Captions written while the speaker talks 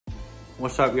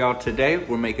What's up, y'all? Today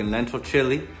we're making lentil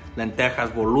chili,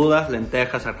 lentejas boludas,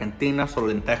 lentejas argentinas, or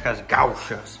lentejas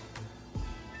gauchas.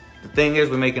 The thing is,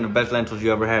 we're making the best lentils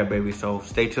you ever had, baby, so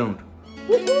stay tuned.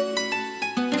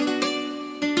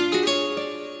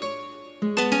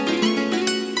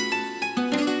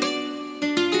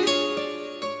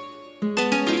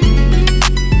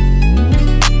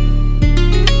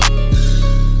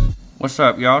 What's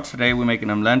up, y'all? Today we're making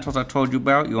them lentils I told you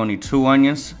about. You only need 2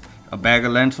 onions, a bag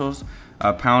of lentils,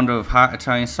 a pound of hot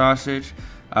Italian sausage,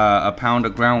 a pound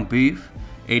of ground beef,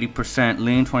 80%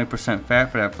 lean, 20%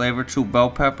 fat for that flavor, 2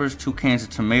 bell peppers, 2 cans of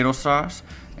tomato sauce,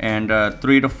 and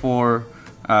 3 to 4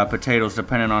 potatoes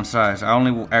depending on size. I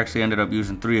only actually ended up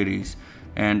using 3 of these.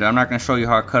 And I'm not going to show you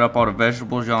how I cut up all the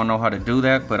vegetables. Y'all know how to do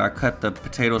that, but I cut the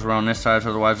potatoes around this size,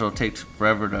 otherwise it'll take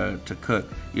forever to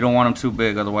cook. You don't want them too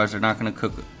big, otherwise they're not going to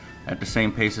cook at the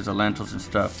same pace as the lentils and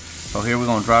stuff. So here we're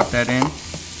going to drop that in.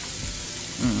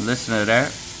 Listen to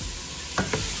that.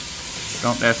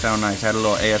 Don't that sound nice? Had a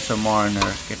little ASMR in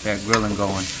there. Get that grilling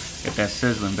going. Get that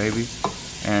sizzling, baby.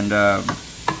 And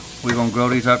we're going to grill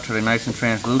these up till they're nice and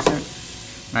translucent.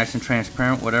 Nice and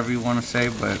transparent, whatever you want to say.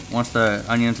 But once the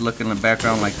onions look in the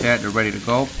background like that, they're ready to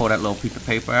go. Pull that little piece of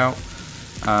paper out.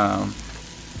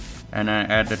 And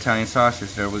then add the Italian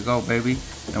sausage. There we go, baby.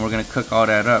 And we're gonna cook all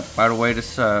that up. By the way,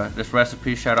 this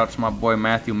recipe, shout out to my boy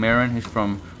Matthew Marin. He's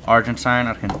from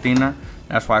Argentina.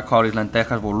 That's why I call these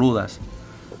lentejas boludas.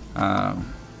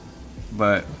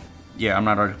 But yeah, I'm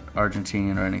not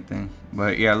Argentinian or anything.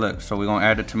 But yeah, look. So we're gonna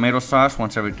add the tomato sauce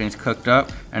once everything's cooked up,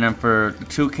 and then for the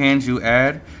 2 cans you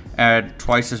add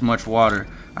twice as much water.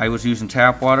 I was using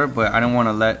tap water, but I didn't want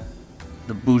to let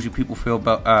the bougie people feel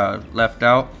left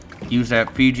out. Use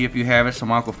that Fiji if you have it, some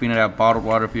Aquafina, that bottled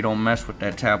water if you don't mess with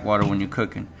that tap water when you're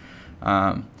cooking.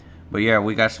 But yeah,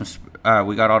 we got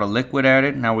all the liquid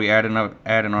added. Now we adding our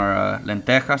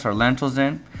lentejas, our lentils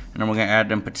in, and then we're gonna add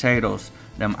them potatoes,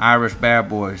 them Irish bad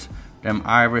boys, them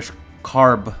Irish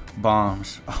carb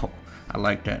bombs. Oh, I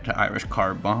like that, the Irish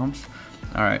carb bombs.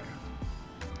 All right.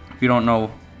 If you don't know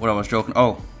what I was joking,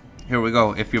 oh, here we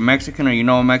go. If you're Mexican or you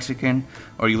know a Mexican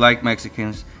or you like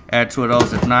Mexicans, add 2 of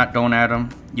those. If not, don't add them.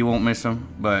 You won't miss them,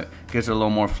 but gets a little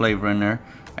more flavor in there.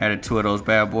 Added 2 of those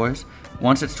bad boys.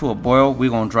 Once it's to a boil, we're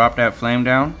going to drop that flame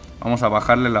down. Vamos a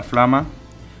bajarle la flama.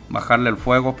 Bajarle el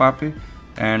fuego, papi.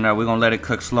 And we're going to let it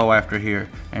cook slow after here.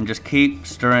 And just keep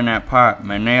stirring that pot.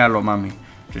 Menéalo, mami.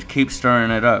 Just keep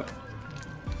stirring it up.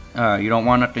 You don't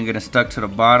want nothing getting stuck to the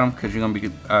bottom because you're going to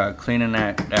be cleaning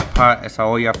that pot, esa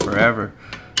olla, forever.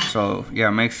 So, yeah,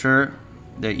 make sure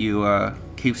that you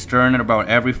keep stirring it about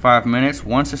every 5 minutes.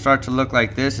 Once it starts to look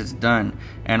like this, it's done.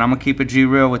 And I'm gonna keep it G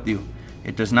real with you.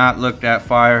 It does not look that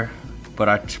fire, but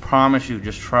I promise you,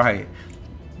 just try it.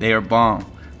 They are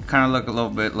bomb. Kind of look a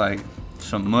little bit like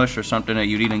some mush or something that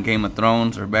you'd eat in Game of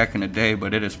Thrones or back in the day,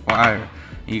 but it is fire.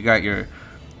 You got your,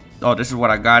 oh, this is what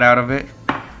I got out of it.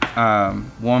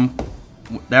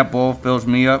 That bowl fills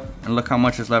me up, and look how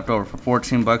much is left over. For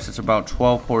 14 bucks, it's about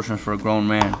 12 portions for a grown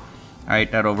man. I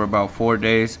ate that over about 4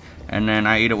 days, and then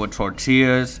I eat it with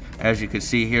tortillas, as you can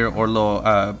see here, or a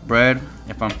little bread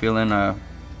if I'm feeling, I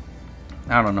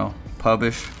don't know,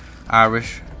 pubish,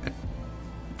 Irish,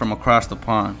 from across the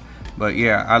pond. But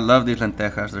yeah, I love these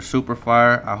lentejas. They're super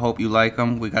fire. I hope you like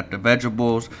them. We got the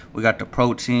vegetables, we got the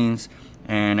proteins,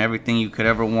 and everything you could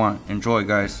ever want. Enjoy,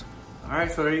 guys. All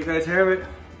right, so there you guys have it.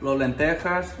 Los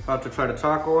lentejas, about to try the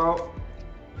taco out.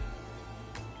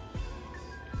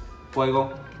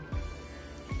 Fuego.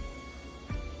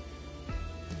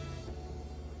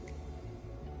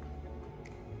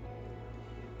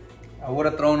 I would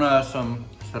have thrown some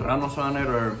serranos on it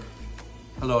or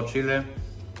a little chile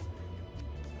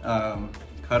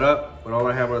cut up, but all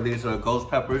I have are these ghost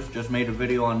peppers. Just made a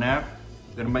video on that.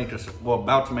 Gonna make this, well,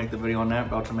 about to make the video on that,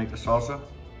 about to make the salsa.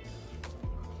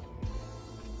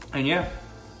 And yeah,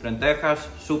 lentejas,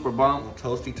 super bomb,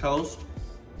 toasty toast.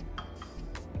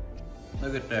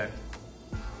 Look at that.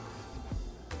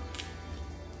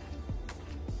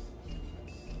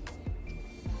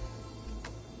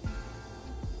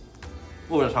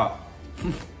 Oh, that's hot.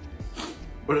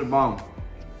 But it's bomb.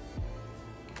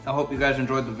 I hope you guys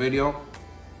enjoyed the video.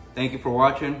 Thank you for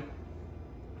watching.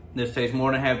 This tastes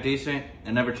more than half decent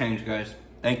and never change, guys.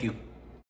 Thank you.